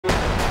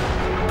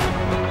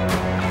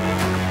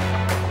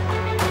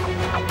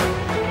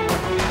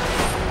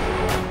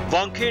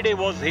Wankhede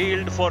was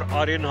hailed for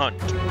Aryan hunt.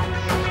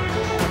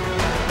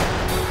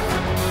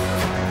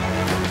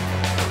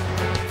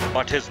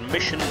 But his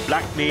mission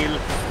blackmail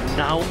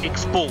now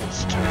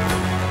exposed.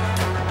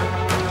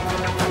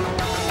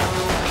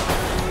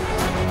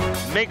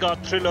 Mega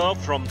thriller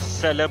from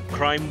celeb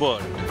crime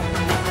world.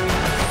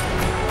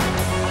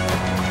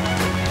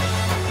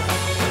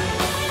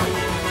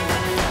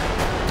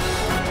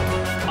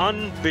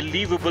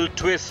 Unbelievable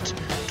twist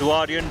to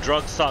Aryan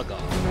drug saga.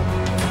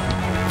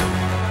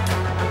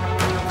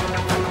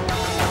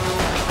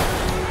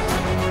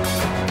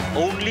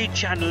 Only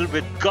channel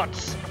with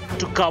guts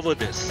to cover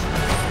this.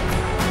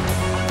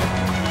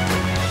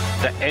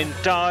 The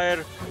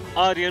entire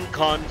Aryan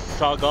Khan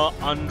saga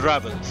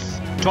unravels.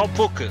 Top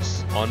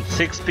focus on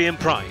 6 p.m.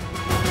 Prime.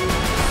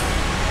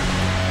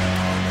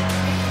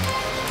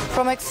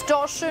 From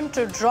extortion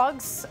to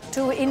drugs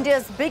to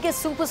India's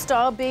biggest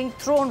superstar being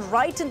thrown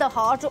right in the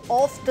heart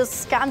of the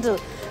scandal.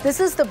 This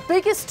is the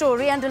biggest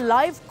story and a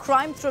live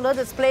crime thriller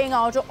that's playing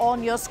out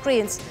on your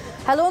screens.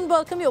 Hello and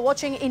welcome. You're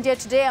watching India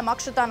Today. I'm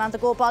Akshita,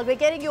 Nandagopal. We're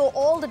getting you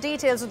all the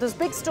details of this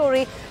big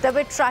story that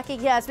we're tracking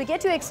here as we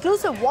get you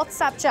exclusive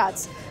WhatsApp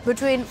chats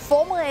between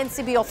former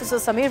NCB officer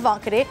Samir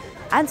Wankhede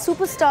and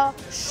superstar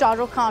Shah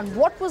Rukh Khan.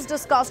 What was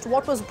discussed,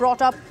 what was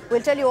brought up,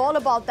 we'll tell you all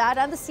about that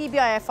and the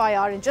CBI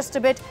FIR in just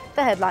a bit.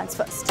 The headlines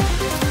first.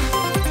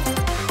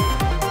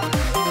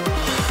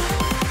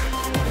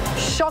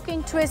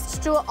 Shocking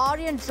twist to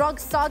Aryan drug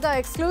saga.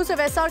 Exclusive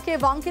SRK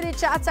Wankhede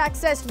chats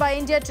accessed by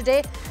India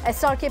Today.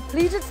 SRK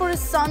pleaded for his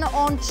son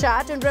on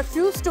chat and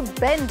refused to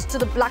bend to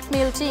the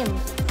blackmail team.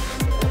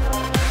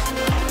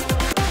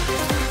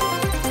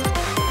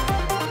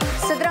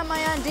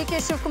 Siddaramaiah and DK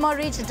Shivkumar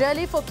reach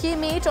Delhi for key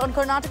meet on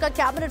Karnataka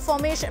cabinet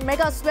formation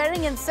mega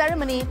swearing-in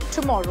ceremony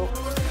tomorrow.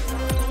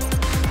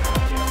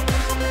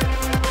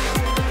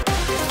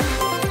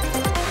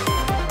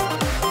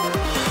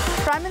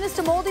 Prime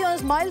Minister Modi on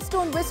his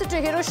milestone visit to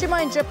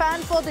Hiroshima in Japan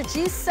for the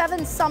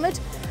G7 summit.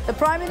 The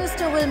Prime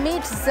Minister will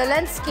meet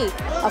Zelensky,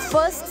 a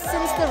first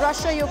since the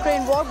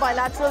Russia-Ukraine war.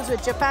 Bilaterals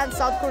with Japan,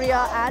 South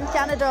Korea and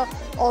Canada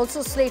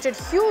also slated.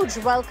 Huge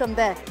welcome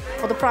there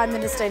for the Prime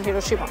Minister in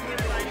Hiroshima.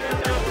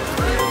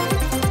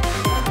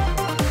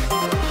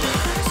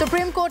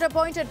 Supreme Court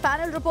appointed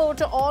panel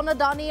report on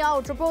Adani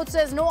out. Report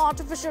says no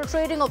artificial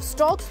trading of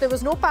stocks. There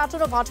was no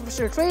pattern of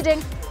artificial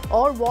trading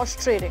or wash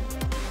trading.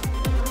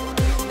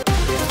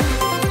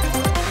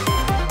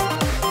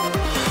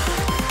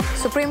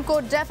 Supreme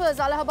Court defers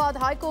Allahabad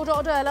High Court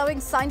order allowing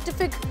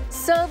scientific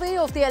survey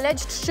of the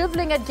alleged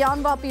shivling at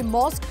Gyanvapi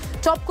Mosque.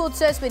 Top court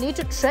says we need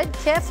to tread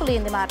carefully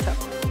in the matter.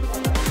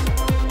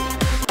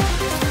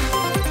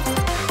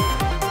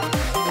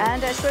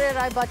 And Aishwarya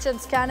Rai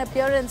Bachchan's can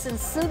appearance in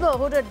silver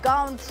hooded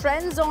gown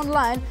trends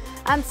online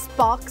and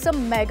sparks a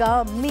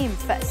mega meme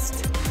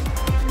fest.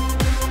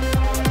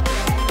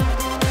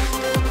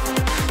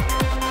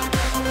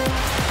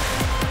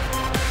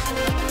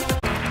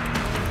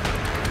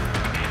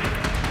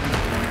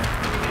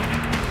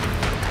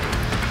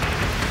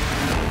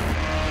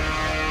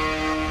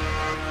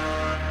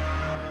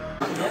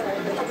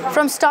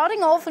 From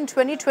starting off in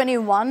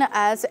 2021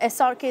 as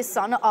SRK's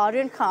son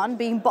Aryan Khan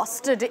being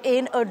busted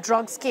in a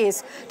drugs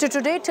case to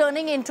today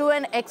turning into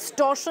an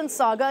extortion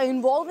saga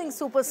involving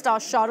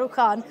superstar Shah Rukh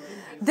Khan,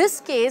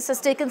 this case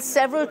has taken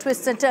several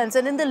twists and turns,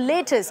 and in the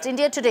latest,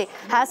 India Today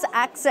has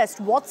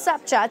accessed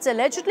WhatsApp chats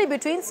allegedly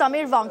between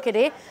Samir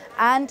Wankhede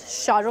and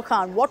Shah Rukh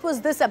Khan. What was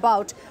this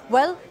about?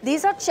 Well,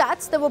 these are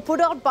chats that were put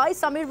out by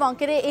Samir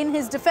Wankhede in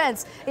his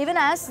defense, even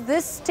as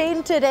this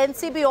tainted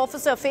NCB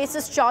officer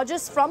faces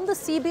charges from the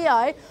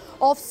CBI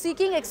of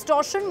seeking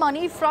extortion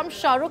money from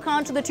Shah Rukh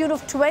Khan to the tune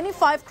of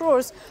 25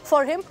 crores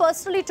for him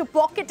personally to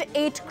pocket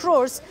 8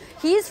 crores.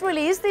 He's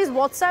released these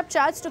WhatsApp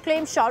chats to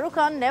claim Shah Rukh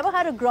Khan never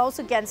had a grouse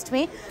against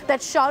me,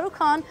 that Shah Rukh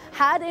Khan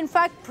had in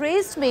fact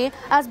praised me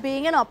as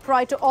being an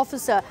upright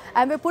officer.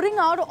 And we're putting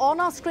out on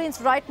our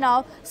screens right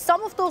now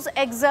some of those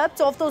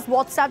excerpts of those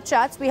WhatsApp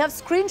chats. We have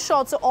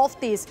screenshots of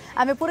these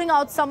and we're putting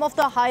out some of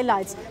the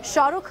highlights.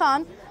 Shah Rukh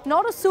Khan,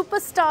 not a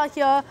superstar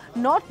here,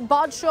 not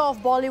Badshah of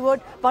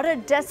Bollywood, but a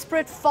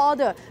desperate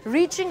father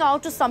reaching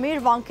out to Samir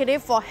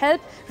Wankhede for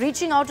help,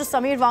 reaching out to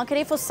Samir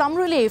Wankhede for some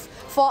relief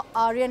for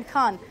Aryan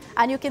Khan.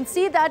 And you can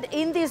see that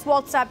in these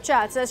WhatsApp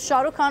chats as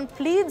Shah Rukh Khan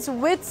pleads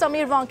with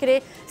Samir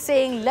Wankhede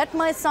saying, let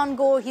my son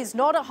go, he's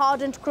not a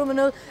hardened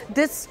criminal,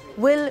 this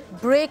will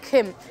break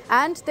him.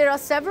 And there are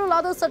several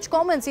other such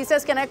comments. He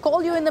says, can I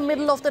call you in the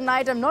middle of the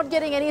night? I'm not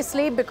getting any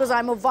sleep because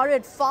I'm a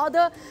worried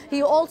father.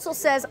 He also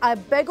says, I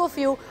beg of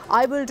you,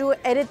 I will do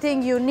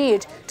anything you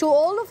need. To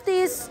all of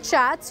these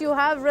chats, you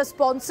have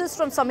responses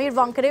from Samir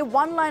Wankhede,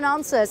 one-line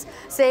answers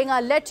saying,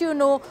 I'll let you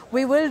know,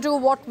 we will do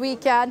what we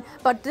can.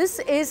 But this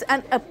is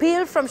an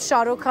appeal from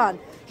Shah Rukh Khan.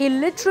 He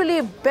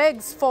literally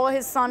begs for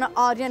his son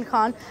Aryan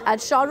Khan,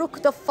 and Shah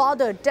Rukh, the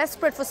father,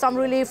 desperate for some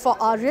relief for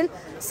Aryan.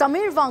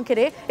 Samir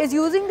Wankhede is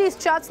using these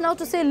chats now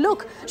to say,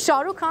 look,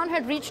 Shah Rukh Khan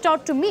had reached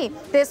out to me.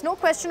 There's no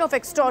question of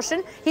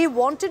extortion. He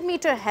wanted me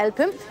to help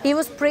him. He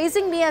was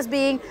praising me as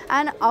being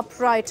an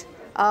upright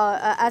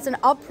as an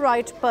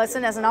upright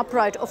person, as an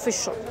upright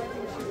official.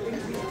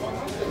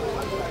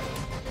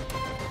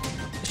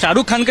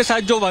 Shahrukh Khan के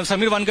साथ जो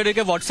समीर वानखेड़े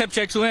के WhatsApp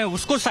chats हुए हैं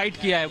उसको site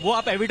किया है, वो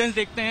आप एविडेंस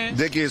देखते हैं?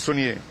 देखिए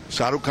सुनिए,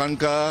 शाहरुख खान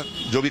का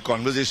जो भी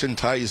कॉन्वर्जेशन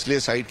था इसलिए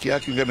साइट किया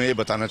क्योंकि मैं ये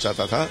बताना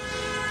चाहता था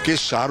कि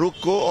शाहरुख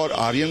को और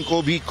आर्यन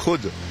को भी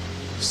खुद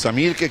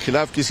समीर के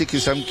खिलाफ किसी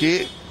किस्म की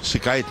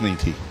शिकायत नहीं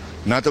थी,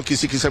 ना तो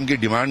किसी किस्म की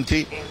डिमांड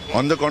थी।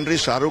 ऑन द कॉन्ट्री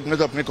शाहरुख ने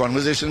तो अपने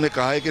कॉन्वर्जेशन में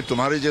कहा है कि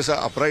तुम्हारे जैसा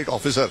अपराइट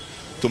ऑफिसर,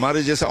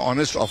 तुम्हारे जैसा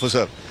ऑनेस्ट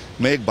ऑफिसर,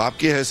 मैं एक बाप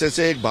की हैसियत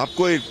से एक बाप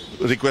को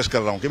रिक्वेस्ट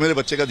कर रहा हूं कि मेरे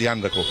बच्चे का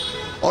ध्यान रखो।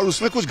 और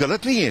उसमें कुछ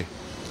गलत नहीं है।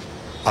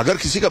 अगर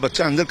किसी का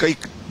बच्चा अंदर कहीं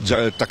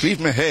तकलीफ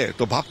में है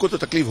तो बाप को तो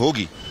तकलीफ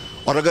होगी,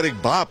 और अगर एक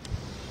बाप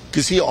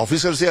किसी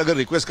ऑफिसर से अगर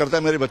रिक्वेस्ट करता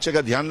है मेरे बच्चे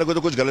का ध्यान रखो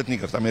तो कुछ गलत नहीं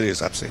करता मेरे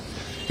हिसाब से।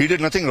 He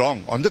did nothing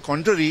wrong. On the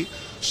contrary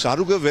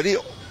Shahrukh very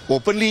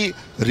openly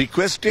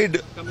requested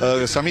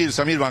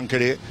Sameer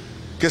Wankhede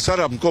कि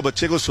सर हमको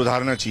बच्चे को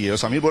सुधारना चाहिए, और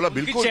समीर बोला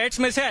बिल्कुल। चैट्स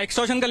में से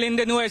एक्सटॉर्शन का लेन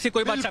देन हुआ ऐसी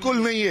कोई बात बिल्कुल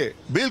नहीं है,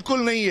 बिल्कुल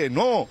नहीं है।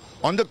 नो,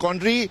 ऑन द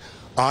कॉन्ट्री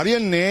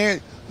आर्यन ने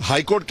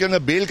हाईकोर्ट के अंदर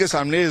बेल के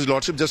सामने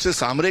लॉर्डशिप जस्टिस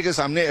सामरे के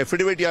सामने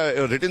एफिडेविट या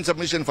रिटन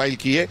सबमिशन फाइल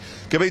की है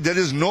कि भाई there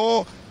is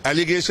no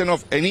allegation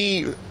of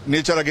any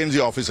nature against the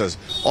officers,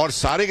 और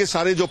सारे के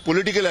सारे जो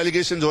पॉलिटिकल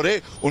एलिगेशन हो रहे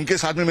उनके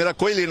साथ में मेरा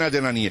कोई लेना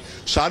देना नहीं है।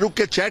 शाहरुख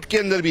के चैट के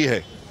अंदर भी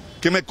है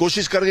कि मैं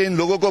कोशिश करके इन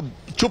लोगों को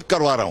चुप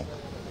करवा रहा हूं।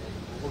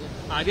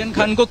 आर्यन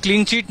खान को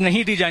क्लीन चिट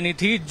नहीं दी जानी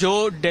थी,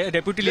 जो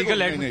डेप्यूटी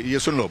लीगल नहीं, ये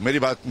सुन लो मेरी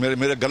बात,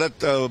 मेरे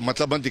गलत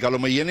मतलब मत निकालो।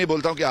 मैं ये नहीं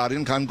बोलता हूं कि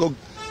आर्यन खान को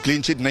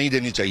क्लीन चिट नहीं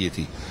देनी चाहिए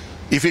थी।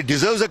 If he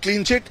deserves a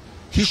clean chit,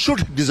 he should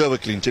deserve a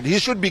clean chit. He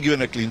should be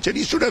given a clean chit.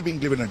 He should have been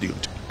given a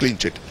clean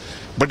chit.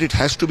 But it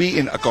has to be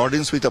in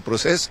accordance with a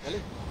process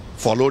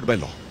followed by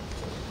law.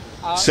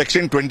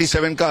 Section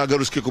 27 का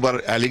अगर उसके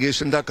ऊपर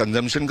allegation था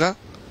consumption का,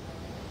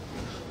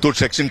 तो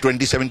section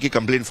 27 की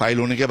complaint file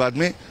होने के बाद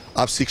में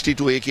आप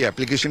 62A की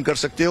एप्लीकेशन कर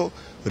सकते हो,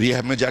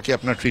 रिहैब में जाके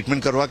अपना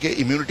ट्रीटमेंट करवा के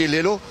इम्यूनिटी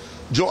ले लो।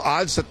 जो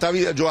आज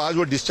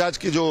वो डिस्चार्ज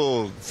की जो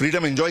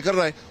फ्रीडम एंजॉय कर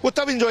रहा है वो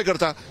तब एंजॉय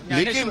करता,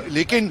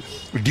 लेकिन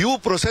due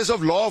process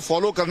of law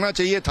follow करना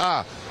चाहिए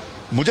था।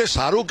 मुझे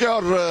शाहरुख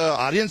और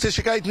आर्यन से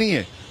शिकायत नहीं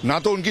है, ना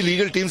तो उनकी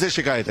लीगल टीम से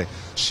शिकायत है।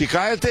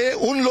 शिकायत है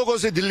उन लोगों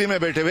से दिल्ली में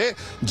बैठे हुए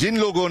जिन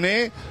लोगों ने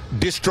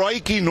डिस्ट्रॉय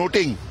की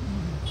नोटिंग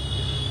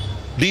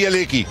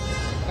DLA की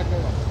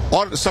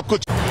और सब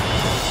कुछ।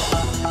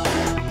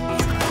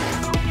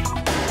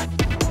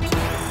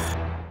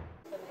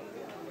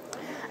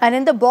 And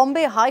in the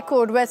Bombay High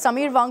Court, where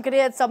Sameer Wankhede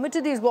had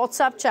submitted these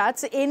WhatsApp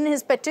chats in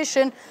his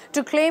petition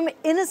to claim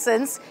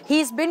innocence,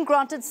 he's been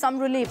granted some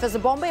relief. As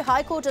the Bombay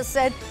High Court has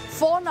said,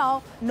 for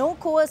now, no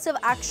coercive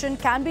action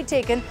can be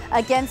taken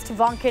against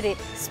Wankhede.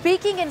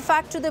 Speaking, in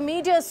fact, to the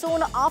media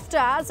soon after,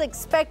 as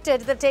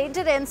expected, the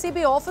tainted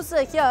NCB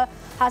officer here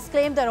has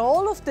claimed that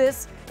all of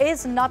this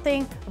is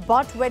nothing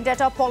but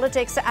vendetta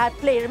politics at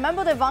play.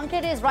 Remember that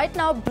Wankhede is right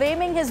now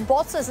blaming his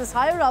bosses, his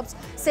higher-ups,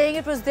 saying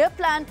it was their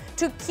plan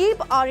to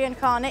keep Aryan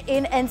Khan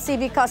in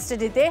NCB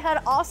custody. They had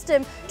asked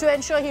him to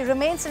ensure he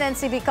remains in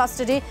NCB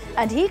custody,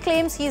 and he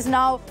claims he's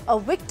now a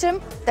victim,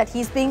 that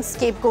he's being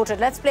scapegoated.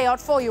 Let's play out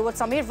for you what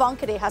Sameer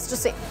Wankhede has to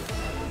say.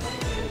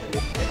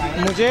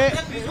 मुझे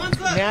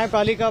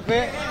न्यायपालिका पे,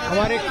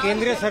 हमारे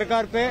केंद्रीय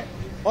सरकार पे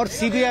और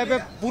CBI पे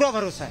पूरा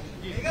भरोसा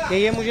है कि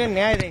ये मुझे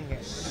न्याय देंगे,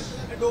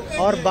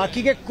 और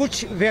बाकी के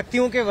कुछ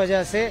व्यक्तियों के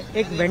वजह से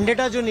एक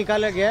वेंडेटा जो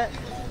निकाला गया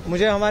है,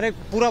 मुझे हमारे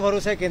पूरा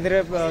भरोसा है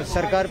केंद्रीय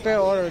सरकार पे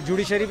और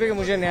जुडिशरी पे कि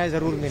मुझे न्याय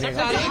जरूर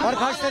मिलेगा, और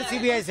खासकर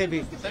CBI से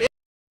भी।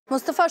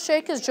 Mustafa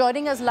Sheikh is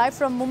joining us live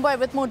from Mumbai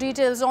with more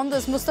details on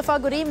this. Mustafa,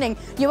 good evening.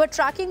 You were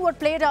tracking what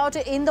played out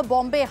in the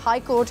Bombay High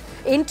Court.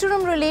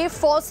 Interim relief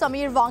for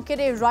Sameer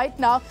Wankhede right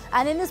now.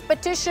 And in his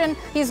petition,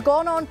 he's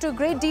gone on to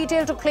great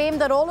detail to claim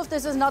that all of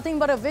this is nothing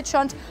but a witch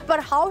hunt.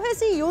 But how has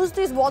he used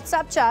these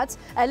WhatsApp chats,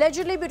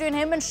 allegedly between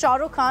him and Shah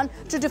Rukh Khan,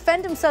 to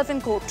defend himself in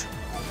court?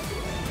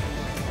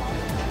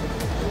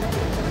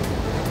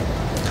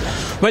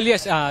 Well,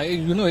 yes,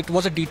 it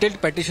was a detailed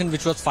petition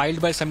which was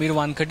filed by Sameer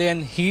Wankhede,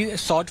 and he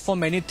sought for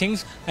many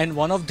things, and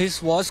one of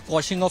this was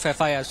quashing of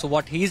FIR. So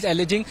what he is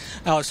alleging,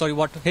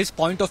 what his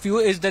point of view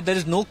is that there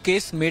is no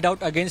case made out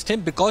against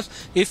him, because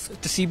if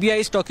the CBI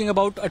is talking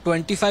about a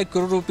 25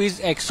 crore rupees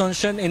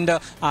extortion in the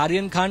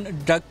Aryan Khan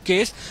drug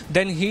case,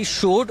 then he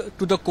showed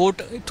to the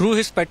court through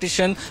his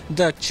petition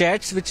the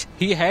chats which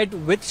he had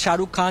with Shah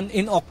Rukh Khan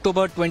in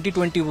October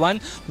 2021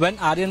 when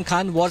Aryan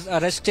Khan was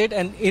arrested,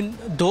 and in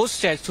those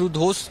chats, through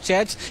those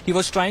chats, he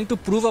was trying to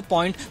prove a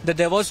point that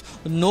there was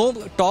no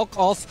talk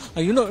of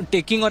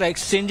taking or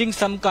exchanging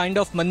some kind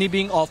of money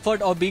being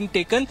offered or being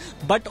taken,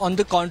 but on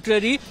the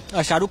contrary,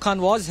 Shah Rukh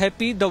Khan was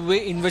happy the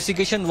way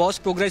investigation was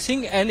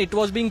progressing, and it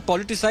was being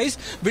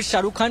politicized, which Shah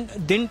Rukh Khan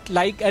didn't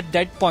like at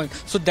that point.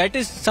 So that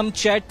is some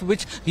chat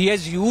which he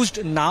has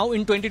used now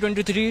in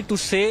 2023 to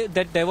say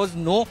that there was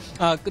no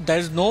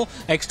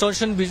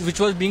extortion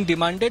which was being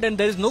demanded, and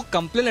there is no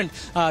complaint.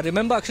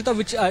 Remember, Akshita,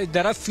 which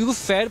there are few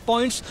fair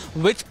points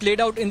which played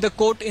out in the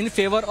court in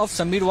favor of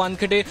Samir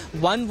Wankhede.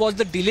 One was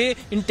the delay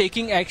in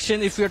taking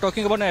action. If we are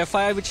talking about an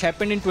FIR which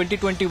happened in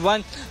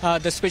 2021,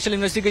 the special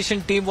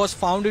investigation team was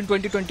found in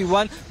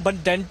 2021,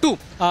 but then too,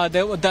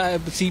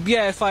 the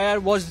CBI FIR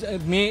was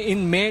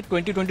in May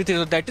 2023.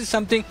 So that is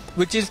something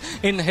which is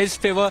in his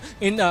favor.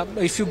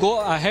 If you go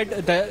ahead,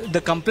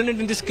 the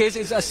complainant in this case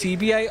is a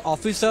CBI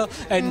officer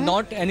and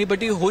not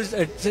anybody who is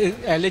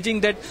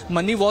alleging that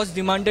money was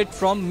demanded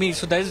from me.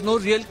 So there is no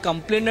real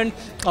complainant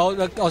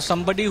or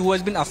somebody who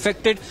has been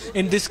affected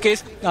in this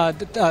case.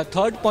 The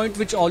third point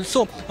which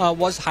also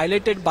was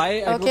highlighted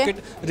by Advocate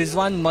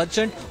Rizwan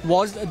Merchant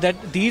was that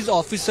these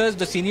officers,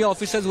 the senior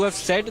officers who have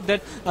said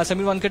that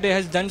Samir Wankhede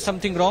has done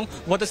something wrong,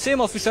 were the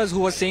same officers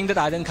who were saying that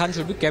Aryan Khan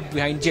should be kept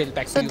behind jail.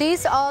 Back to you.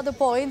 These are the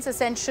points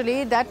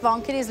essentially that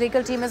Wankhede's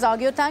legal team has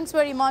argued. Thanks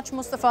very much,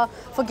 Mustafa,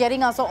 for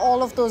getting us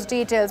all of those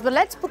details. But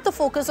let's put the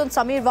focus on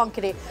Samir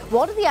Wankhede.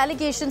 What are the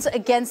allegations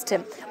against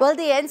him? Well,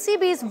 the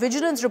NCB's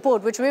vigilance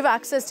report, which we've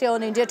accessed here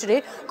on India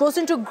Today, goes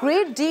into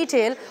great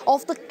detail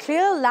of the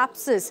clear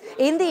lapses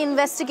in the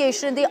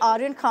investigation in the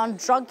Aryan Khan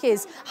drug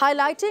case,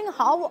 highlighting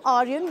how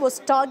Aryan was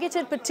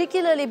targeted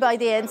particularly by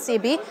the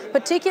NCB,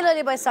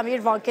 particularly by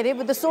Samir Wankhede,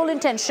 with the sole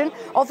intention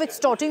of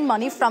extorting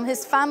money from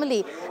his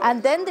family.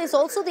 And then there's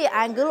also the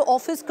angle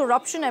of his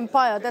corruption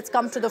empire that's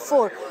come to the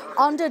fore.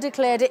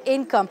 Under-declared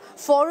income,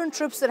 foreign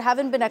trips that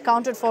haven't been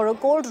accounted for, a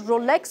gold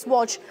Rolex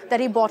watch that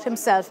he bought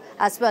himself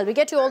as well. We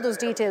get you all those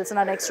details in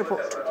our next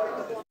report.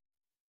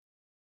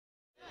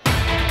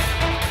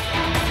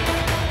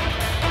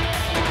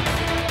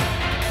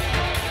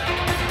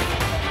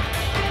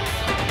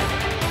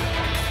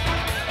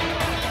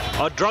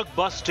 A drug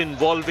bust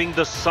involving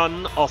the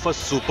son of a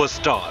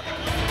superstar.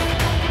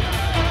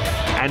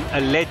 An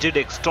alleged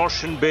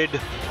extortion bid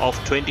of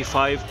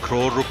 25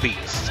 crore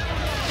rupees.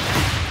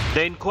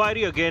 The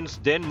inquiry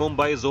against then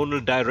Mumbai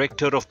Zonal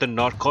Director of the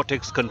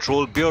Narcotics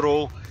Control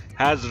Bureau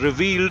has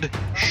revealed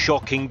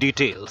shocking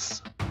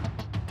details.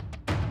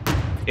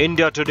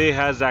 India Today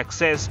has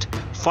accessed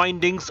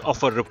findings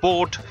of a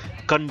report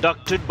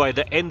conducted by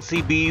the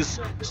NCB's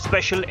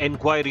Special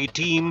Enquiry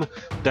Team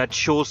that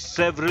shows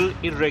several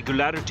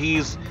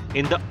irregularities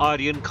in the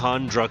Aryan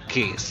Khan drug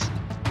case.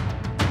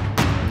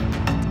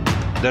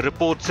 The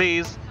report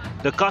says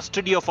the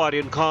custody of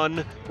Aryan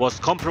Khan was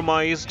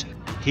compromised.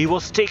 He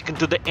was taken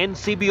to the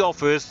NCB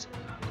office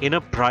in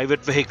a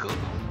private vehicle.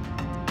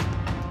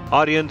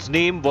 Aryan's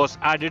name was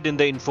added in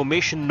the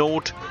information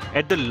note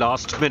at the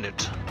last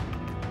minute.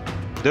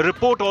 The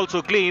report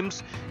also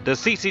claims the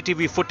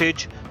CCTV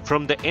footage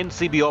from the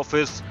NCB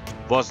office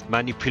was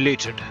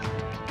manipulated.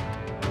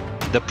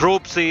 The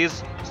probe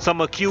says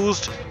some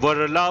accused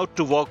were allowed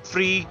to walk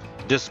free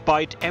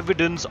despite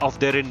evidence of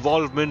their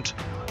involvement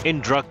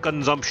in drug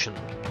consumption.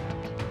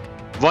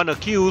 One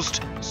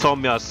accused,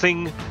 Soumya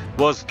Singh,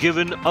 was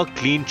given a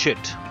clean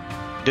chit,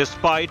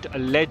 despite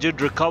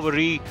alleged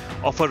recovery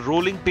of a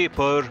rolling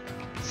paper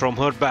from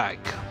her bag.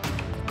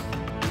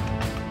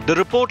 The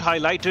report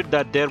highlighted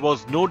that there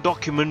was no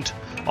document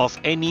of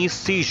any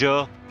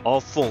seizure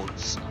of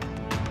phones.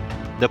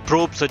 The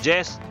probe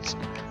suggests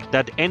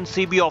that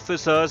NCB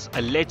officers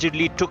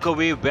allegedly took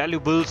away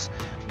valuables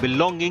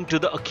belonging to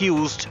the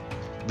accused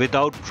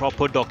without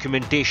proper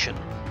documentation.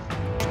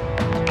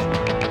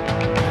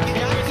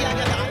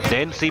 The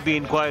NCB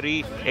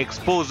inquiry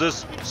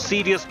exposes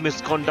serious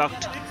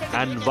misconduct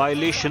and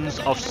violations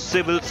of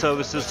civil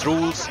services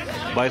rules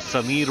by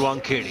Samir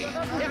Wankhede.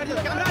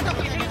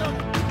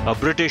 A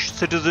British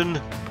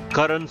citizen,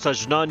 Karan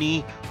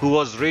Sajnani, who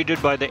was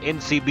raided by the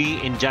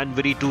NCB in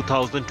January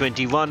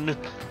 2021,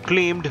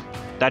 claimed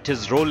that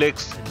his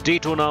Rolex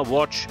Daytona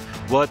watch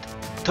worth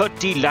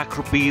 30 lakh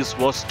rupees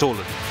was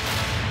stolen.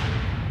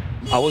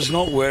 I was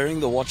not wearing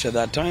the watch at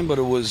that time, but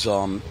it was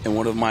in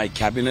one of my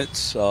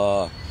cabinets.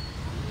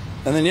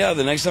 And then,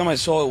 the next time I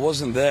saw it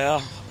wasn't there.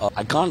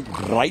 I can't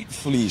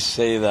rightfully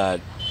say that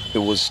it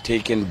was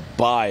taken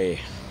by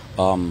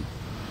a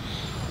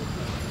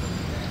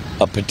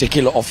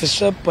particular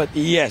officer, but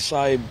yes,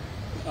 I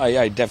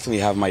definitely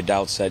have my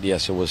doubts that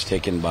yes, it was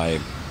taken by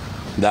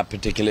that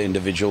particular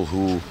individual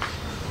who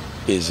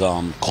is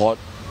caught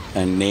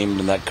and named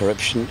in that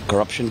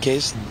corruption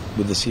case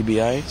with the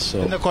CBI.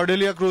 So in the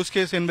Cordelia Cruz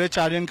case in which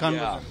Aryan Khan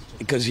was,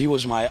 because he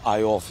was my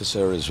IO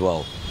officer as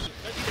well.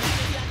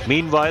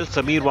 Meanwhile,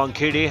 Samir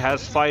Wankhede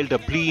has filed a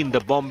plea in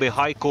the Bombay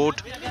High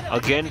Court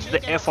against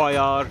the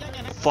FIR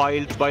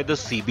filed by the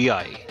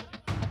CBI.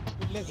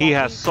 He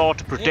has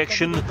sought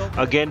protection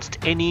against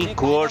any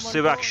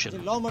coercive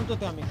action.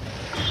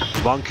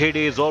 Wankhede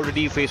is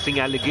already facing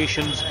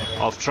allegations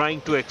of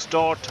trying to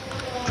extort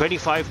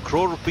 25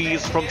 crore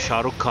rupees from Shah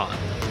Rukh Khan.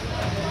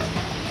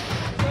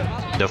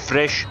 The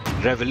fresh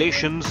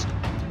revelations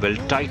will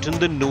tighten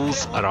the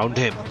noose around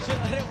him.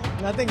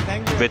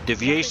 With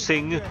Divyesh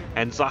Singh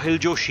and Sahil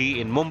Joshi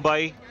in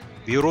Mumbai,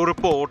 Bureau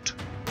Report,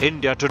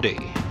 India Today.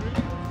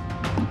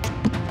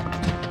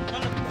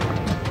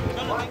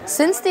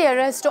 Since the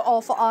arrest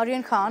of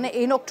Aryan Khan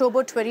in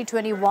October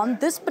 2021,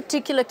 this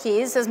particular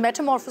case has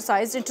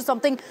metamorphosized into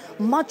something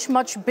much,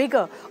 much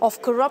bigger, of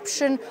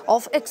corruption,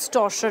 of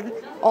extortion,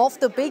 of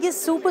the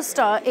biggest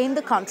superstar in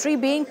the country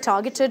being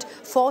targeted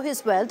for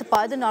his wealth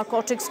by the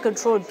Narcotics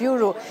Control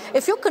Bureau.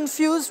 If you're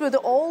confused with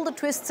all the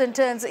twists and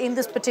turns in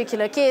this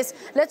particular case,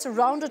 let's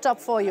round it up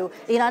for you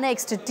in our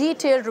next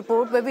detailed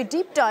report where we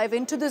deep dive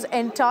into this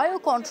entire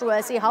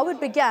controversy, how it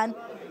began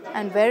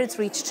and where it's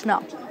reached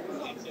now.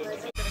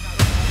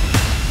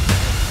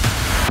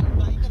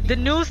 The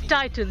news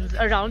tightens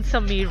around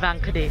Sameer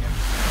Wankhede,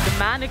 the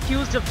man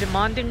accused of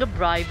demanding a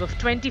bribe of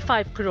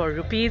 25 crore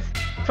rupees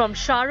from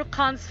Shah Rukh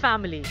Khan's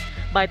family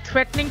by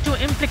threatening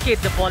to implicate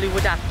the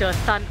Bollywood actor's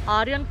son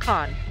Aryan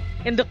Khan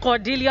in the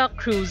Cordelia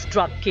Cruise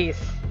drug case.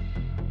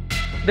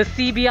 The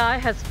CBI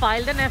has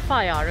filed an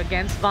FIR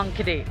against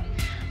Wankhede,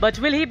 but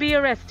will he be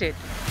arrested?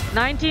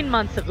 19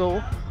 months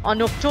ago, on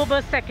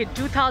October 2,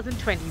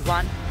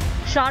 2021,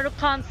 Shah Rukh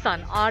Khan's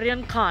son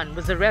Aryan Khan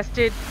was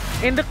arrested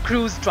in the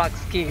cruise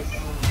drugs case.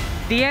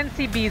 The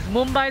NCB's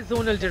Mumbai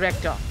Zonal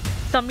Director,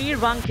 Sameer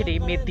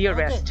Wankhede, made the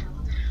arrest.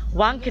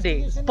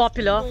 Wankhede,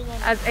 popular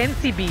as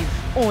NCB's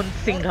own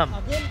Singham.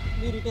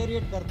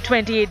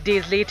 28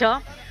 days later,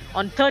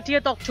 on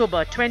 30th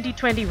October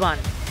 2021,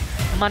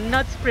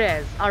 Mannat's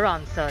prayers are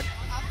answered.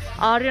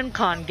 Aryan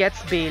Khan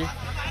gets bail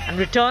and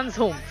returns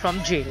home from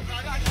jail.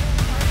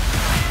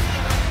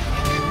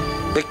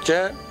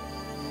 Picture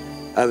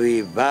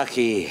अभी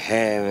बाकी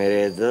है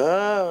मेरे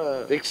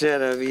दो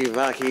picture अभी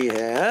बाकी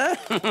है.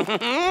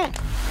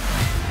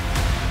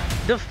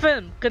 The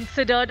film,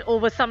 considered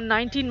over some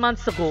 19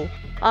 months ago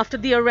after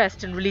the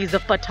arrest and release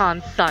of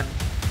Pathan's son,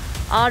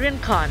 Aryan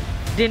Khan,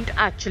 didn't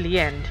actually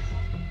end.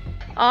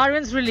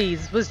 Aryan's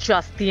release was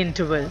just the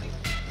interval.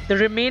 The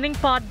remaining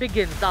part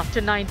begins after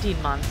 19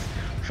 months,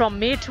 from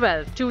May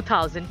 12,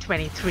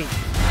 2023.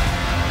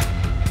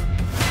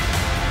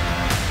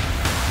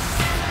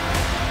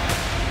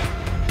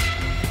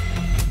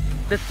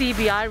 The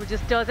CBI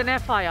registers an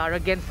FIR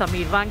against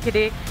Sameer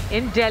Wankhede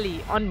in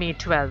Delhi on May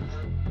 12.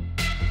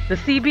 The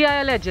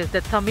CBI alleges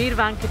that Sameer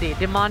Wankhede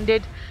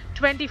demanded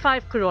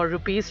 25 crore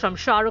rupees from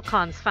Shah Rukh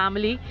Khan's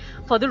family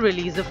for the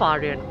release of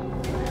Aryan.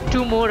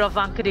 Two more of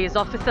Wankhede's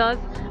officers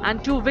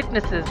and two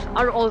witnesses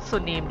are also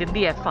named in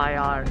the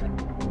FIR.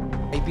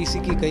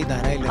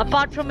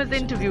 Apart from his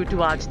interview to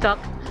Aaj Tak,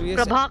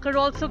 Prabhakar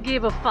also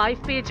gave a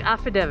 5-page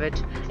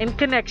affidavit in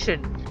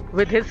connection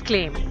with his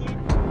claim.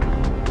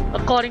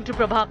 According to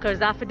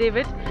Prabhakar's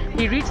affidavit,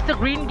 he reached the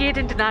Green Gate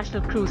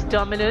International Cruise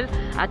Terminal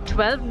at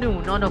 12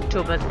 noon on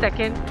October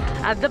 2nd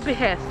at the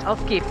behest of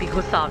KP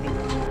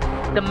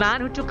Gosavi, the man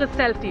who took a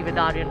selfie with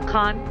Aryan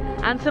Khan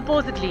and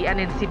supposedly an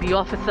NCB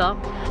officer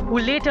who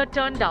later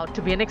turned out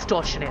to be an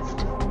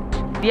extortionist.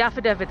 The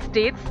affidavit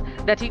states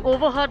that he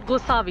overheard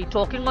Gosavi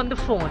talking on the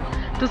phone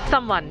to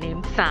someone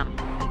named Sam.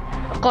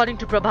 According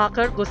to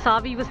Prabhakar,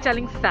 Gosavi was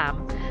telling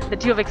Sam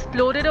that you have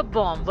exploded a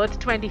bomb worth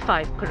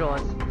 25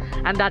 crores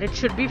and that it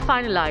should be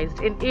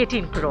finalized in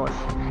 18 crores.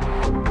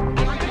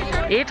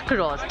 8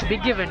 crores to be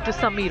given to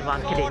Sameer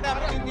Wankhede.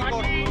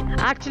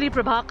 Actually,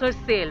 Prabhakar's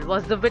sale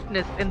was the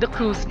witness in the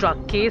cruise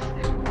drug case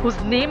whose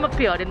name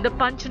appeared in the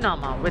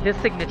Panchanama with his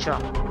signature.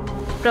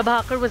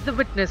 Prabhakar was the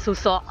witness who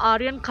saw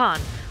Aryan Khan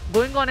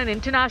going on an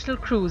international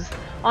cruise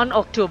on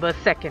October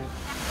 2nd.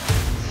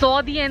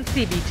 Saw the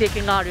NCB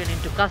taking Aryan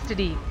into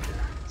custody.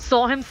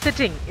 Saw him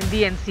sitting in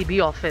the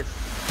NCB office.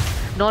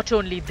 Not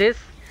only this,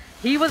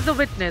 he was the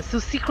witness who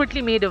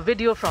secretly made a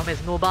video from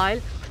his mobile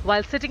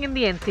while sitting in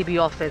the NCB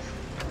office.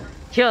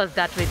 Here's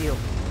that video.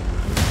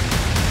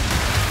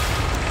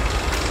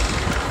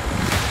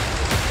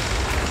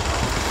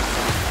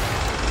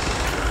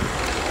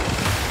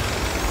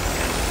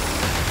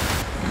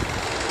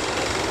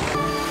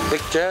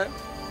 Picture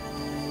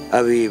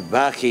अभी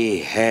बाकी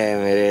है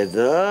मेरे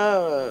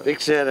दो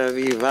picture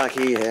अभी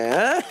बाकी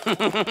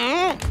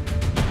है.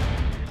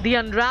 The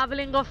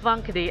unraveling of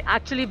Wankhede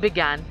actually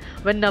began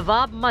when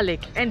Nawab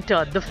Malik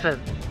entered the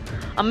film.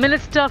 A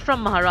minister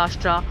from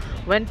Maharashtra,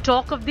 when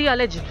talk of the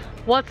alleged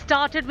what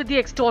started with the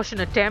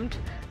extortion attempt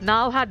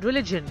now had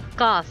religion,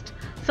 caste,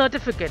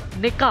 certificate,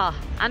 nikah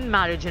and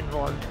marriage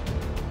involved.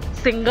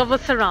 Singha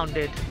was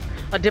surrounded.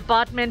 A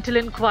departmental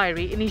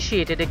inquiry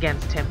initiated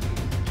against him.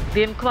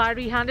 The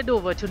inquiry handed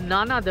over to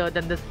none other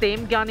than the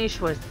same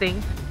Gyaneshwar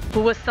Singh who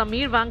was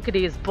Sameer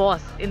Wankhede's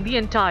boss in the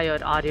entire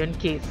Aryan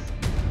case.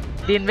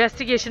 The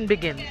investigation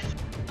begins.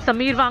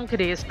 Sameer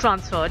Wankhede is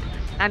transferred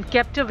and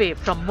kept away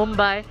from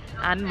Mumbai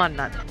and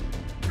Mannat.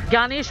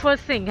 Gyaneshwar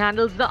Singh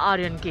handles the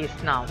Aryan case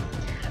now.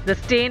 The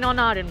stain on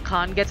Aryan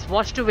Khan gets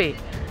washed away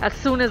as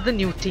soon as the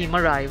new team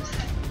arrives.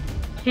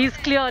 He is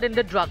cleared in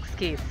the drugs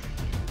case.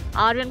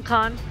 Aryan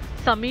Khan,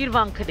 Sameer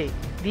Wankhede,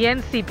 the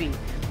NCB,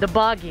 the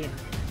bargain,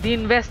 the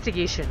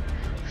investigation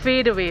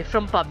fade away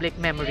from public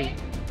memory.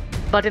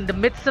 But in the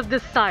midst of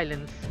this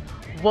silence,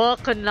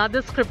 work on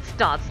another script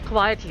starts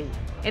quietly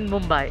in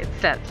Mumbai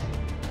itself.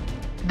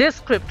 This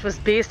script was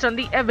based on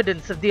the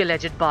evidence of the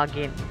alleged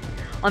bargain.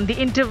 On the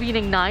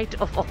intervening night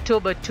of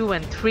October 2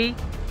 and 3,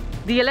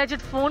 The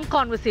alleged phone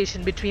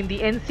conversation between the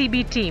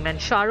NCB team and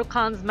Shah Rukh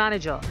Khan's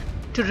manager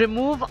to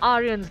remove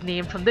Aryan's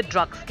name from the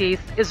drugs case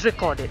is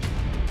recorded.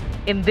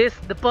 In this,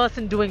 the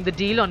person doing the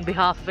deal on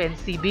behalf of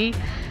NCB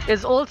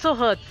is also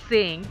heard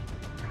saying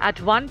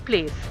at one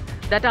place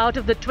that out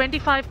of the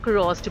 25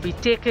 crores to be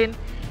taken,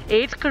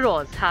 8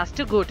 crores has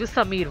to go to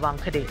Sameer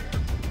Wankhede.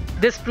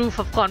 This proof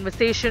of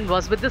conversation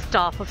was with the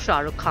staff of Shah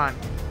Rukh Khan.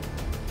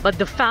 But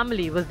the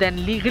family was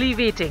then legally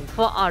waiting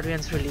for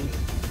Aryan's release.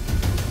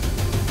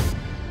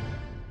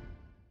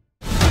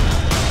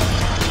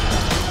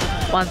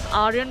 Once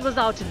Aryan was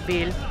out on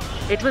bail,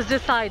 it was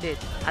decided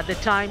at the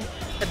time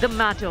that the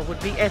matter would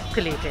be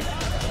escalated.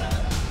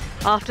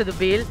 After the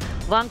bail,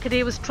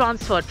 Wankhede was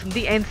transferred from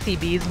the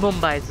NCB's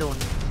Mumbai zone.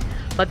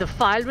 But the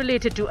file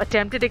related to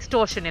attempted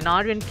extortion in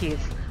Aryan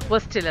case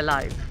was still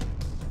alive.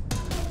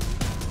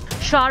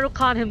 Shah Rukh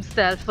Khan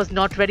himself was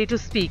not ready to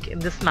speak in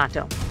this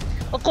matter.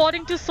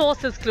 According to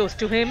sources close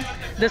to him,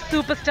 the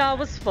superstar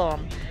was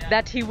firm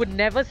that he would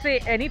never say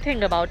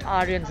anything about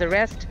Aryan's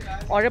arrest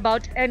or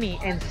about any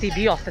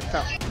NCB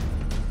officer.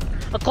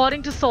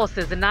 According to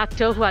sources, an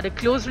actor who had a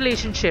close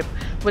relationship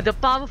with a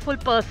powerful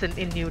person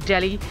in New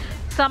Delhi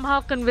somehow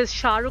convinced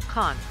Shah Rukh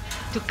Khan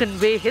to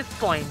convey his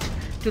point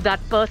to that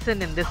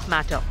person in this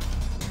matter.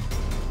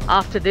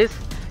 After this,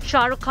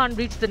 Shah Rukh Khan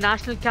reached the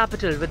national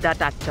capital with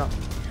that actor.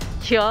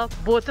 Here,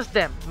 both of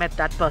them met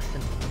that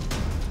person.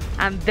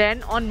 And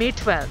then on May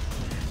 12th,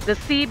 the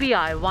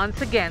CBI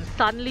once again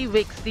suddenly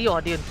wakes the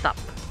audience up.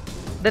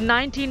 The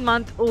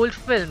 19-month-old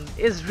film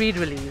is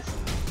re-released.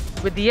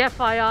 With the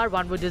FIR,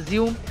 one would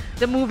assume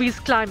the movie's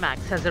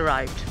climax has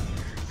arrived.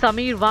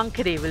 Sameer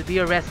Wankhede will be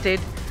arrested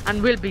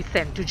and will be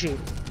sent to jail.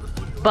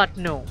 But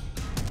no.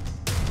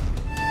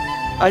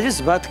 आज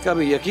इस बात का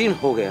भी यकीन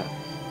हो गया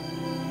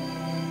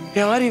कि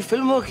हमारी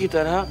फिल्मों की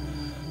तरह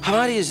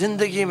हमारी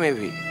जिंदगी में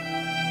भी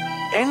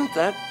एंड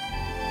तक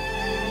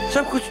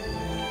सब कुछ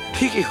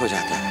ठीक ही हो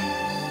जाता है.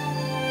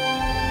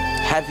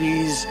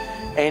 हैप्पीज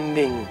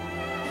एंडिंग.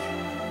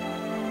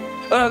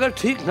 और अगर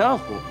ठीक ना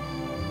हो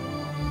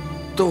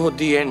तो वो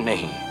दी एंड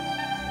नहीं.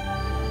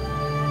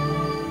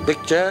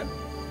 पिक्चर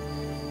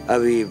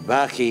अभी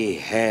बाकी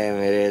है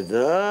मेरे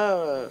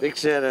दोस्त.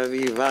 पिक्चर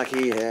अभी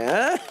बाकी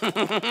है.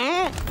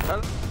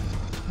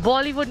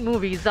 Bollywood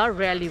movies are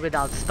rarely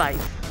without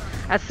spice.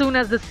 As soon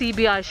as the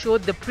CBI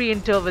showed the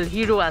pre-interval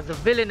hero as a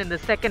villain in the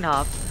second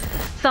half,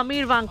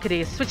 Sameer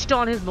Wankhede switched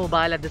on his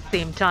mobile at the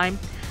same time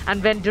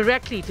and went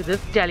directly to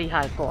this Delhi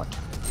High Court.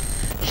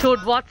 Showed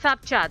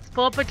WhatsApp chats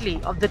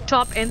purportedly of the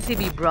top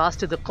NCB brass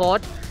to the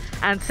court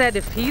and said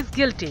if he's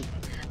guilty,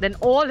 then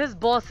all his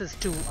bosses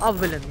too are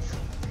villains.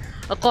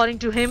 According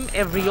to him,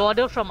 every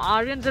order from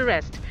Aryan's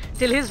arrest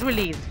till his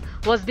release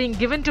was being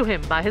given to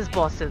him by his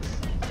bosses.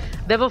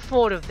 There were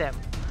 4 of them.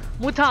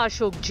 Mutha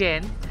Ashok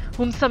Jain,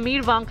 whom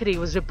Sameer Wankhede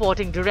was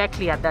reporting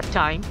directly at that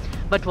time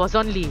but was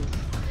on leave.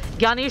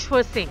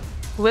 Gyaneshwar Singh,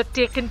 who had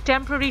taken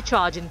temporary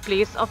charge in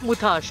place of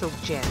Mutha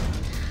Ashok Jain.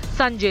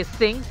 Sanjay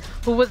Singh,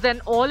 who was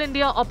then All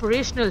India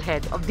operational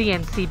head of the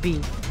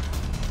NCB.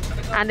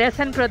 And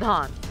S.N.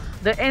 Pradhan,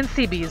 the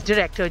NCB's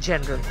Director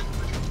General.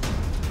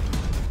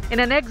 In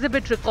an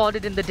exhibit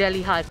recorded in the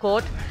Delhi High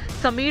Court,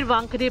 Sameer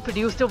Wankhede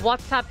produced a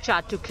WhatsApp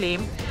chat to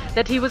claim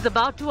that he was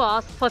about to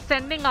ask for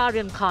sending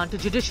Aryan Khan to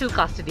judicial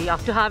custody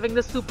after having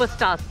the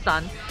superstar's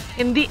son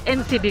in the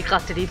NCB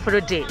custody for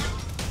a day.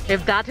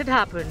 If that had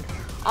happened,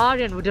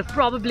 Aryan would have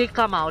probably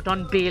come out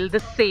on bail the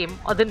same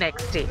or the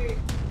next day.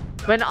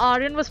 When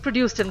Aryan was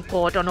produced in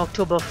court on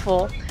October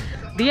 4,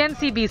 the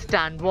NCB's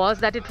stand was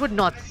that it would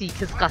not seek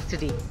his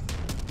custody.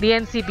 The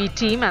NCB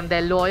team and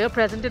their lawyer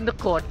present in the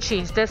court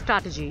changed their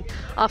strategy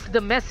after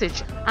the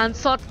message and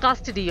sought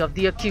custody of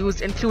the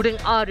accused,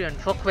 including Aryan,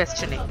 for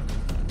questioning.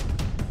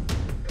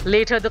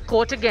 Later, the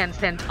court again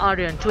sent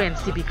Aryan to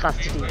NCB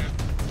custody.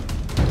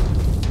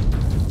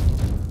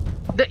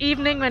 The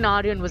evening when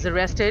Aryan was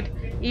arrested,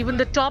 even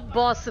the top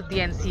boss of the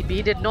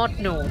NCB did not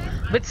know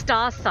which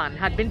star's son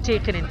had been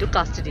taken into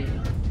custody.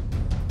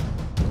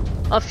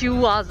 A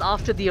few hours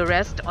after the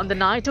arrest, on the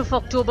night of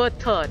October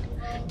 3rd,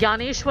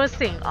 Gyaneshwar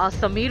Singh asked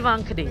Sameer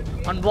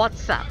Wankhede on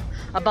WhatsApp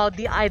about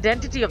the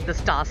identity of the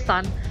star's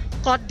son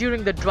caught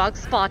during the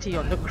drugs party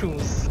on the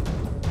cruise.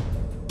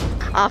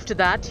 After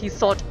that, he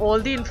sought all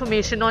the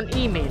information on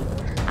email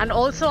and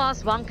also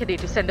asked Wankhede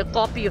to send a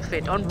copy of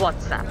it on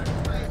WhatsApp.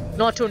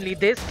 Not only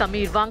this,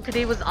 Sameer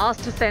Wankhede was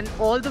asked to send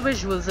all the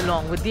visuals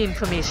along with the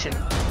information,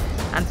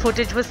 and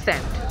footage was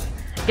sent.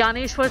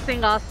 Gyaneshwar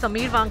Singh asked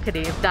Sameer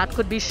Wankhede if that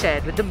could be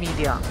shared with the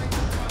media.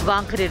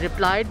 Wankhede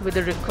replied with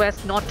a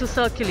request not to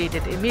circulate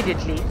it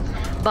immediately,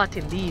 but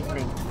in the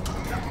evening.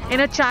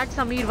 In a chat,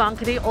 Sameer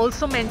Wankhede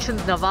also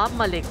mentions Nawab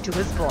Malik to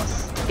his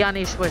boss,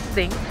 Gyaneshwar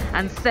Singh,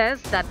 and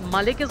says that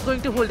Malik is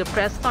going to hold a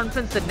press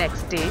conference the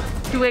next day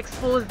to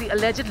expose the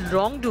alleged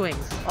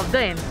wrongdoings of the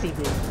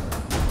NCB.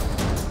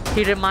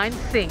 He reminds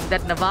Singh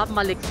that Nawab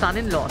Malik's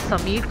son-in-law,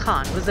 Sameer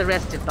Khan, was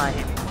arrested by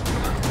him.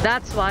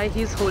 That's why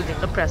he's holding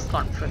a press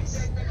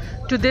conference.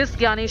 To this,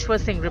 Gyaneshwar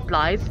Singh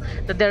replies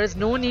that there is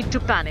no need to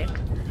panic.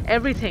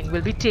 Everything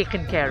will be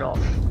taken care of.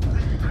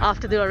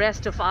 After the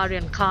arrest of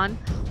Aryan Khan,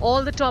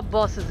 all the top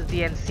bosses of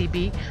the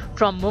NCB,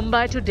 from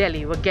Mumbai to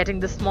Delhi, were getting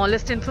the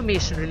smallest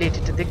information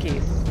related to the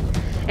case.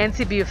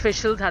 NCB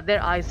officials had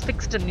their eyes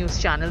fixed on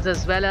news channels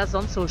as well as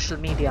on social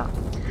media.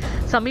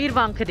 Sameer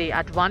Wankhede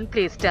at one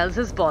place tells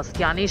his boss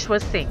Gyaneshwar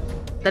Singh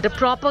that a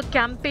proper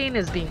campaign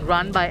is being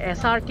run by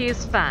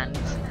SRK's fans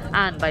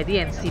and by the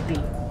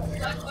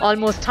NCB.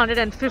 Almost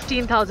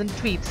 115,000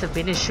 tweets have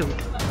been issued.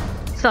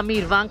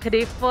 Sameer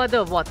Wankhede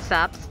further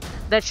WhatsApps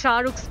that Shah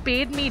Rukh's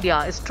paid media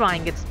is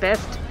trying its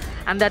best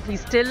and that we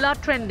still are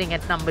trending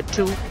at number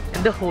 2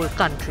 in the whole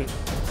country.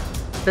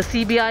 The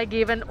CBI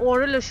gave an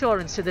oral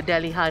assurance to the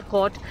Delhi High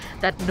Court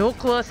that no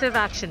coercive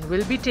action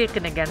will be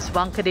taken against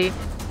Wankhede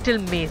till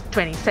May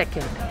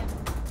 22nd.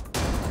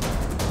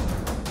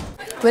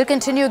 We'll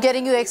continue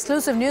getting you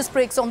exclusive news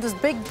breaks on this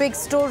big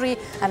story.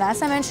 And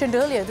as I mentioned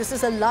earlier, this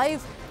is a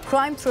live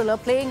crime thriller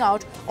playing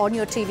out on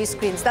your TV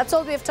screens. That's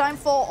all we have time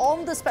for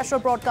on the special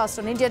broadcast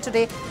on India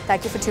Today.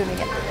 Thank you for tuning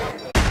in.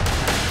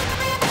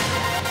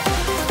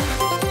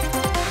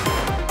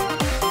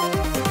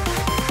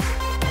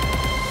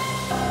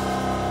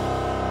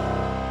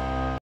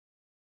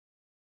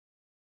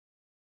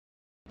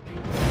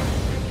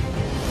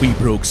 We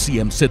broke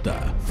CM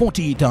Sita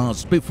 48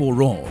 hours before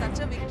Raw.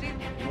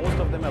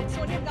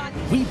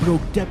 We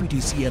broke Deputy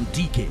CM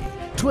DK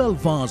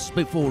 12 hours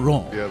before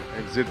Raw. Their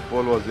exit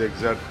poll was the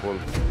exact poll.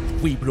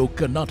 We broke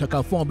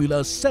Karnataka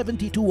formula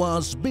 72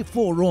 hours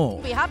before Raw.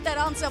 We have that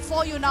answer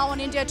for you now on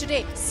India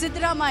Today.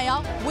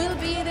 Siddaramaiah will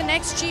be the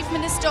next Chief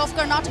Minister of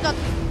Karnataka.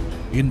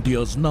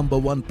 India's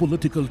 #1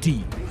 political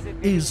team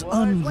is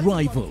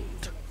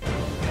unrivaled.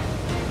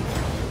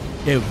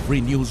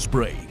 Every news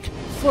break,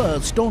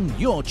 first on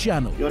your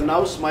channel. You are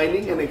now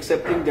smiling and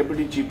accepting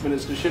Deputy Chief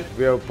Ministership.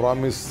 We have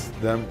promised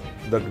them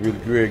that we'll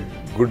give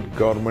a good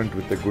government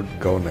with a good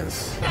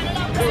governance.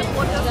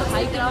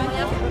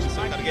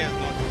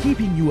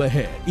 Keeping you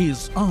ahead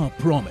is our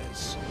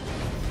promise.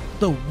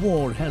 The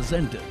war has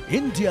ended.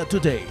 India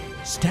Today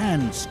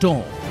stands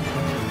tall.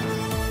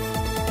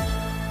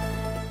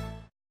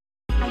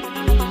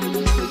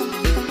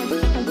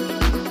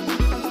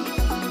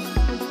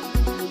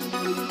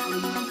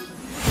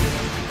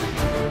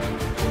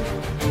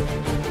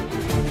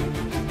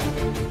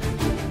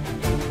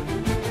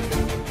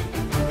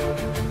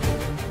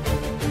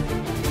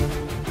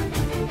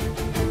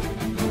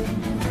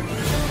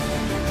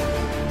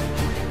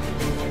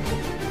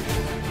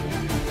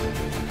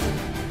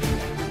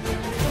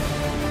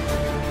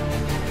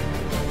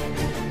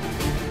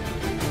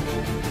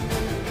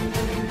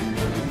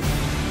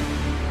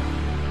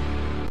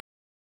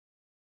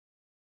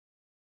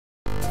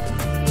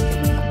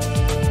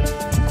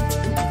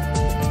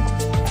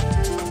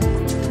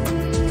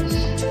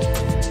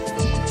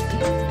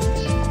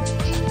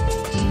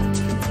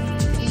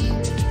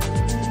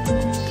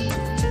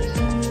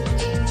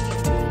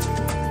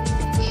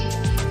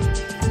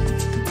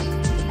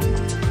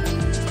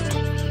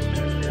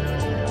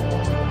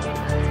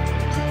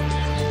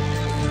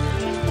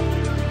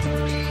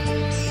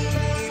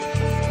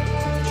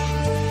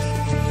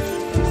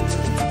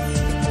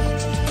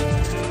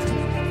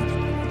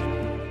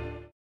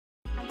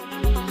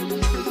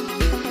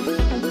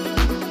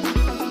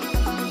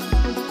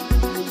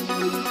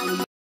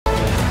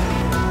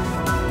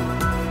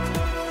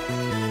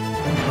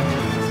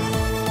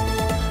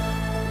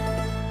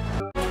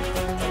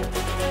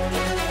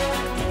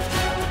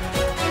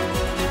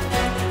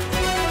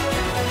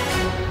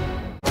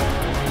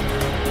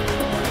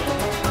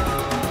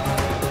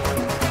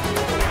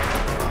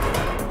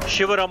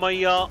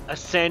 Shivaramaiah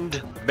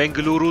ascend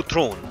Bengaluru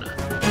throne.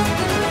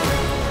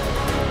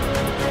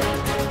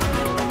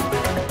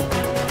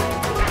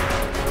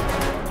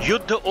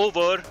 Yuddha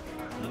over,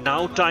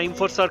 now time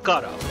for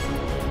Sarkara.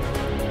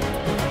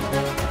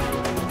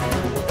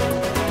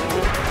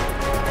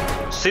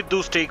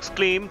 Sidhu stakes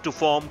claim to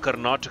form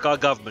Karnataka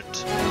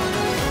government.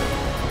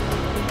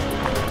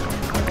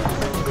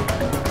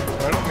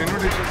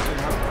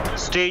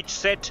 Stage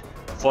set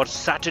for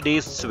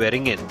Saturday's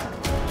swearing in.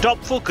 Top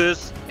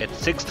focus at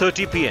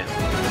 6:30 p.m.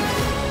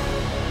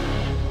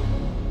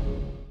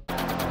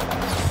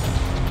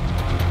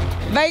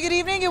 Very good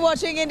evening. You're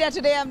watching India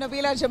Today. I'm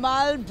Nabila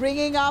Jamal,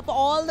 bringing up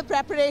all the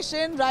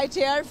preparation right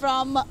here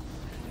from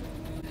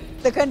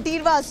the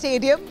Kantirva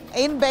Stadium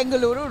in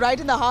Bengaluru, right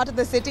in the heart of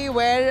the city,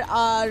 where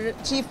our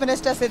Chief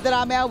Minister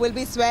Siddaramaiah will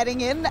be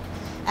swearing in,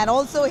 and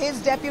also his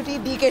deputy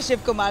DK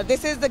Shivkumar.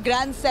 This is the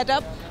grand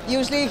setup.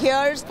 Usually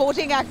here,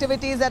 sporting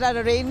activities that are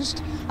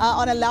arranged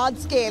on a large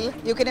scale.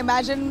 You can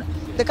imagine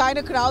the kind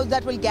of crowds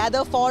that will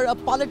gather for a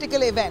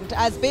political event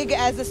as big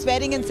as the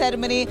swearing-in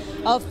ceremony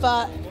of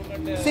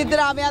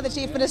Siddaramaiah, the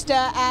Chief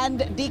Minister,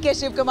 and DK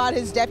Shivkumar,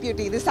 his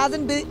deputy. This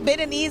hasn't been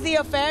an easy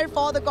affair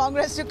for the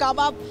Congress to come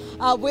up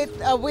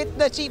with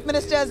the Chief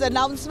Minister's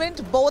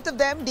announcement. Both of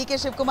them, DK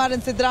Shivkumar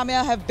and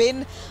Siddaramaiah, have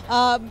been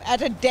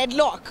at a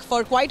deadlock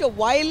for quite a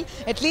while,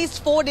 at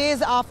least 4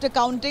 days after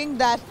counting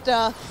that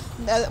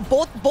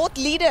both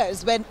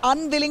leaders were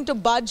unwilling to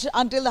budge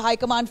until the High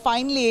Command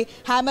finally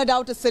hammered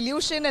out a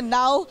solution, and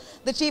now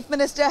the Chief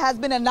Minister has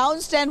been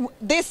announced, and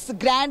this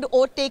grand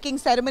oath-taking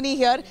ceremony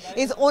here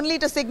is only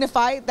to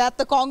signify that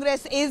the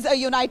Congress is a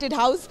united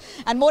house,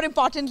 and more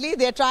importantly,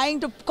 they are trying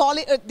to call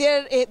it.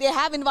 They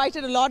have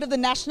invited a lot of the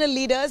national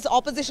leaders,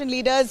 opposition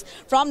leaders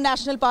from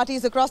national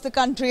parties across the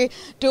country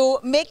to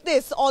make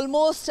this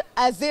almost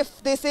as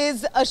if this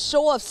is a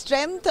show of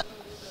strength.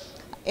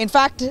 In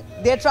fact,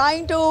 they're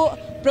trying to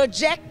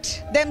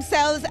project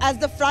themselves as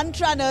the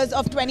front runners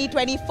of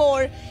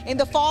 2024 in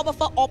the form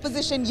of an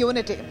opposition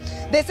unity.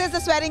 This is the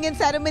swearing-in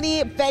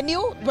ceremony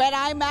venue where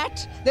I'm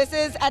at. This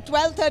is at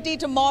 12:30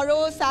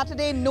 tomorrow,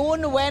 Saturday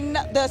noon, when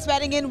the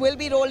swearing-in will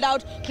be rolled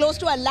out. Close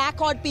to 1 lakh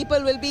odd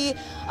people will be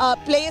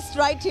placed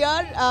right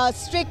here.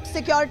 Strict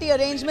security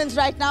arrangements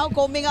right now,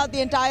 combing out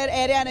the entire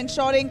area and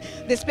ensuring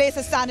this place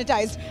is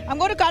sanitized. I'm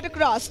going to cut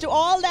across to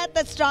all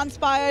that's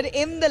transpired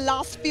in the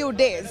last few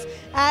days.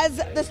 As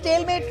the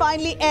stalemate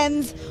finally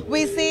ends,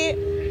 we see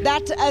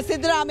that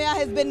Siddaramaiah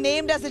has been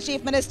named as the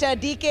Chief Minister,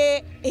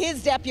 DK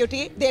his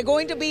deputy. They're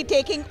going to be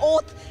taking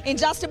oath in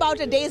just about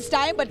a day's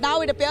time, but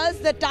now it appears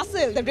the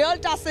tussle, the real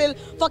tussle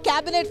for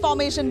cabinet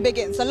formation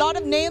begins. A lot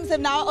of names have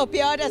now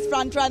appeared as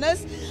front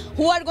runners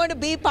who are going to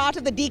be part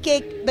of the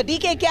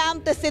DK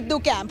camp, the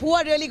Siddu camp, who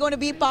are really going to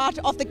be part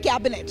of the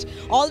cabinet.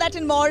 All that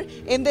and more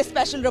in this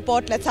special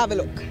report. Let's have a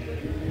look.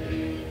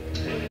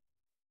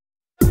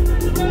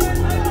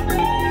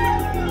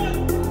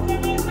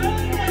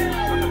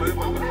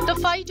 The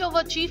fight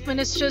over Chief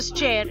Minister's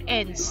chair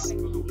ends.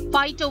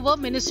 Fight over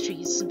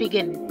ministries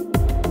begin.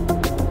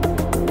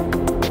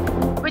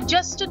 With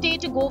just a day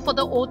to go for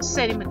the oath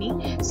ceremony,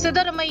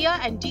 Siddaramaiah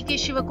and DK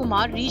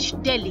Shivakumar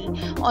reached Delhi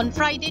on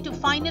Friday to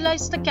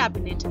finalize the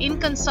cabinet in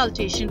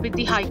consultation with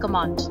the High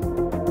Command.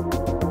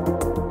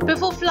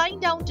 Before flying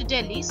down to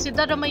Delhi,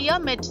 Siddaramaiah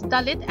met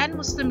Dalit and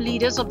Muslim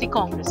leaders of the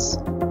Congress.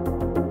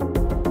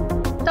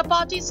 The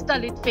party's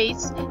Dalit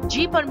face,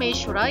 G.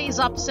 Parmeshwara, is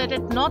upset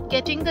at not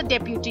getting the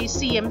deputy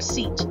CM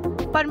seat.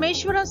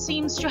 Parmeshwara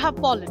seems to have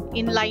fallen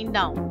in line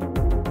down.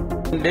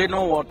 They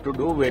know what to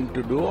do, when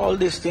to do, all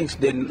these things.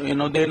 They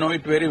know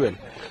it very well.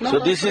 So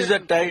this is the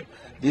time.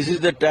 This is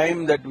the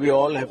time that we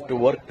all have to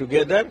work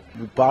together.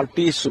 The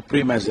party is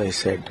supreme, as I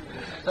said.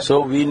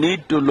 So we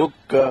need to look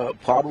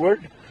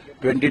forward.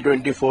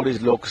 2024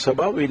 is Lok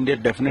Sabha. We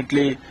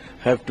definitely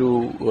have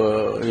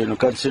to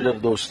consider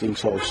those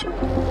things also.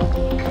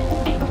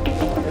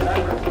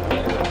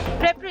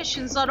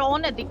 Preparations are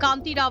on at the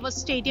Kanti Rava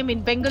Stadium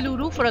in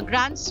Bengaluru for a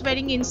grand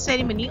swearing-in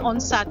ceremony on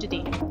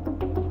Saturday.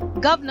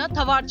 Governor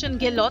Thawarchand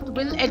Gehlot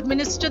will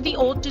administer the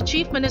oath to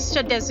Chief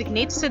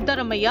Minister-designate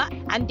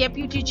Siddaramaiah and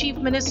Deputy Chief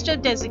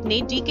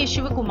Minister-designate DK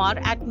Shivakumar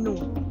at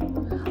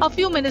noon. A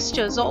few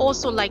ministers are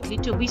also likely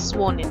to be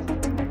sworn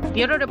in.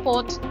 Bureau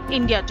Report,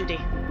 India Today.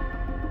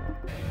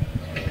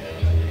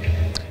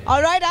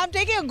 All right, I'm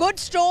taking a good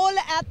stroll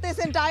at this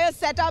entire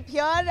setup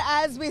here.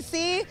 As we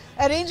see,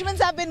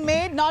 arrangements have been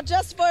made not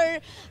just for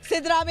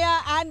Siddaramaiah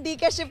and DK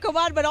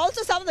Shivkumar, but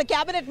also some of the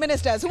cabinet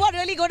ministers who are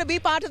really going to be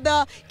part of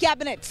the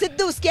cabinet,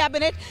 Siddu's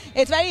cabinet.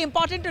 It's very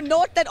important to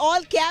note that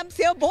all camps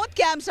here, both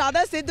camps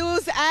rather,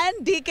 Siddu's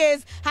and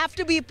DK's, have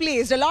to be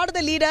pleased. A lot of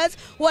the leaders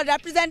who are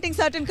representing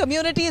certain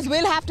communities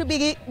will have to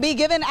be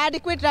given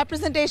adequate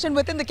representation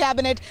within the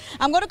cabinet.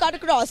 I'm going to cut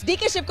across.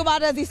 DK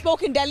Shivkumar, as he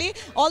spoke in Delhi,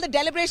 all the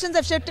deliberations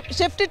have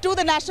shifted to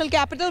the national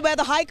capital, where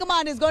the High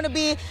Command is going to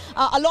be,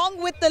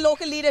 along with the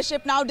local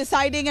leadership, now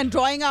deciding and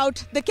drawing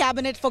out the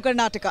cabinet for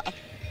Karnataka.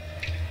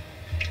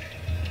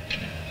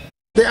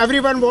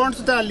 Everyone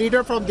wants the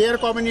leader from their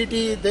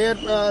community, their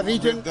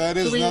region. There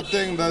is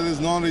nothing, there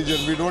is no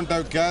region. We don't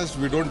have caste,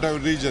 we don't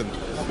have region.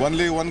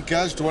 Only one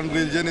caste, one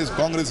region is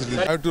Congress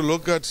region. I have to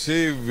look at,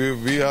 see,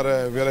 we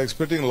are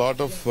expecting a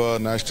lot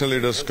of national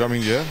leaders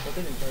coming here.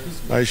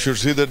 I should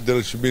see that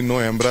there should be no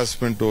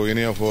embarrassment to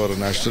any of our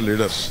national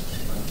leaders,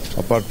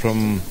 apart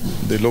from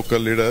the local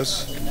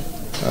leaders,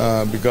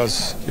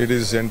 because it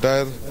is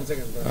entire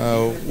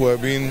who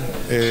have been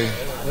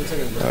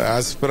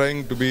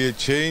aspiring to be a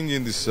change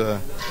in this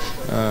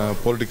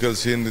political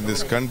scene in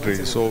this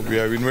country. So we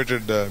have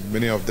invited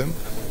many of them.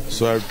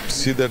 So I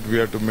see that we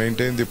have to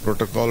maintain the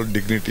protocol,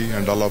 dignity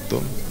and all of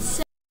them.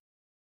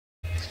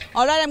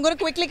 All right, I'm going to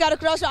quickly cut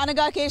across to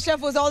Anaga Keshav,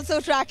 who's also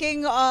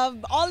tracking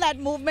all that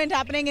movement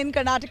happening in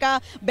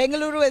Karnataka,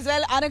 Bengaluru as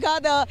well.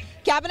 Anaga, the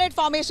cabinet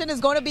formation is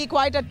going to be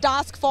quite a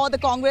task for the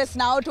Congress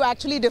now to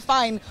actually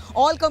define.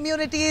 All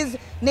communities,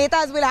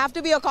 netas will have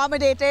to be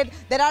accommodated.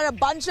 There are a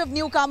bunch of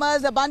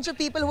newcomers, a bunch of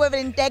people who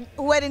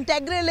are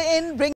integral in bringing